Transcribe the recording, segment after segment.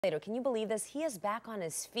Later, can you believe this? He is back on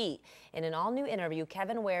his feet. In an all-new interview,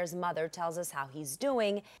 Kevin Ware's mother tells us how he's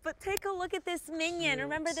doing. But take a look at this minion.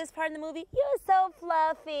 Remember this part in the movie? You're so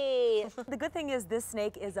fluffy. The good thing is this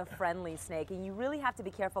snake is a friendly snake, and you really have to be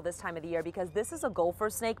careful this time of the year because this is a gopher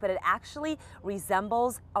snake, but it actually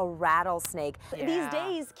resembles a rattlesnake. Yeah. These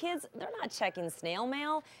days, kids, they're not checking snail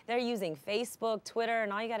mail. They're using Facebook, Twitter,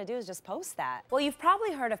 and all you got to do is just post that. Well, you've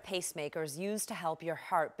probably heard of pacemakers used to help your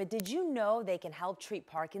heart, but did you know they can help treat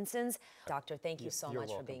Parkinson's? Doctor, thank you so much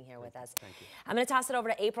for being here with us. Thank you. I'm going to toss it over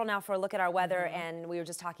to April now for a look at our weather, and we were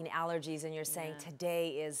just talking allergies, and you're saying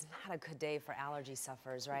today is not a good day for allergy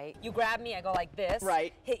sufferers, right? You grab me, I go like this,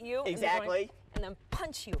 right? Hit you, exactly, and then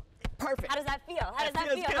punch you. Perfect. How does that feel? How does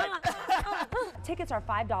that feel? Good. Tickets are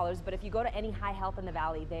 $5, but if you go to any High Health in the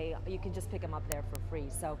Valley, you can just pick them up there for free.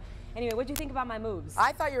 So, anyway, what do you think about my moves?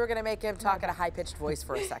 I thought you were going to make him talk at a high-pitched voice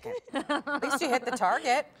for a second. At least you hit the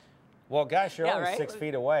target. Well, gosh, you're only right? 6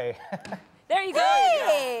 feet away. There you go.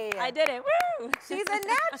 Hey! I did it. Woo! She's a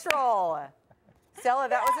natural. Stella,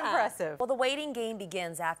 that was impressive. Well, the waiting game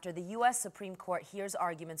begins after the U.S. Supreme Court hears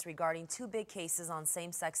arguments regarding two big cases on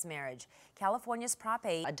same-sex marriage. California's Prop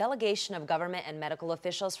 8, a delegation of government and medical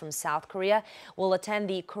officials from South Korea will attend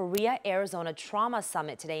the Korea-Arizona Trauma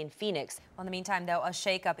Summit today in Phoenix. Well, in the meantime, though, a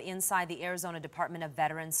shakeup inside the Arizona Department of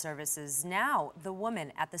Veterans Services. Now, the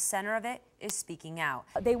woman at the center of it is speaking out.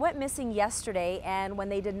 They went missing yesterday, and when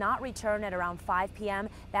they did not return at around 5 p.m.,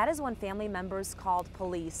 that is when family members called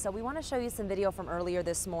police. So we want to show you some video from earlier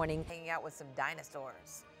this morning. Hanging out with some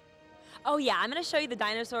dinosaurs. Oh yeah, I'm going to show you the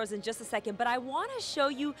dinosaurs in just a second, but I want to show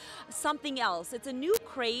you something else. It's a new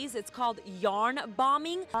craze. It's called yarn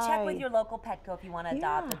bombing. Check with your local Petco if you want to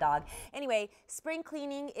adopt a dog. Anyway, spring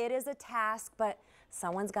cleaning, it is a task, but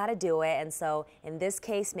someone's got to do it. And so in this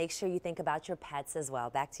case, make sure you think about your pets as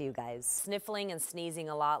well. Back to you guys. Sniffling and sneezing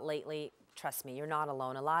a lot lately. Trust me, you're not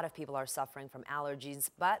alone. A lot of people are suffering from allergies,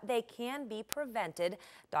 but they can be prevented.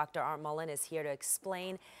 Dr. Art Mullen is here to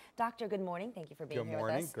explain. Doctor, good morning. Thank you for being here with us.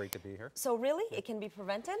 Good morning. Great to be here. So really, it can be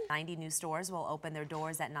prevented? 90 new stores will open their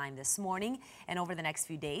doors at 9 this morning, and over the next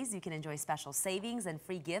few days, you can enjoy special savings and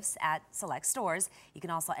free gifts at select stores. You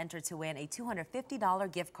can also enter to win a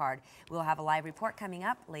 $250 gift card. We'll have a live report coming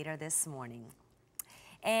up later this morning.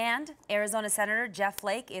 And Arizona Senator Jeff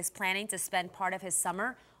Flake is planning to spend part of his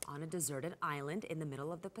summer on a deserted island in the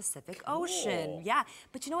middle of the Pacific Ocean. Yeah,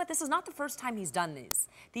 but you know what? This is not the first time he's done this.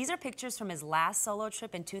 These are pictures from his last solo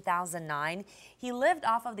trip in 2009. He lived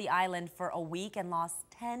off of the island for a week and lost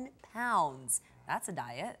 10 pounds. That's a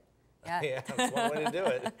diet. Yeah, that's one way to do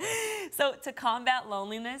it. So to combat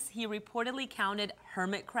loneliness, he reportedly counted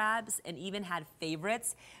hermit crabs and even had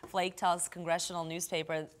favorites. Flake tells congressional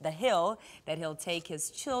newspaper The Hill that he'll take his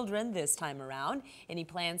children this time around, and he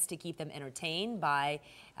plans to keep them entertained by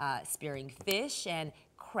spearing fish and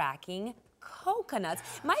cracking coconuts.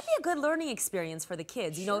 Might be a good learning experience for the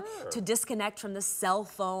kids, you know, to disconnect from the cell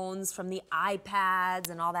phones, from the iPads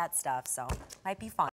and all that stuff. So might be fun.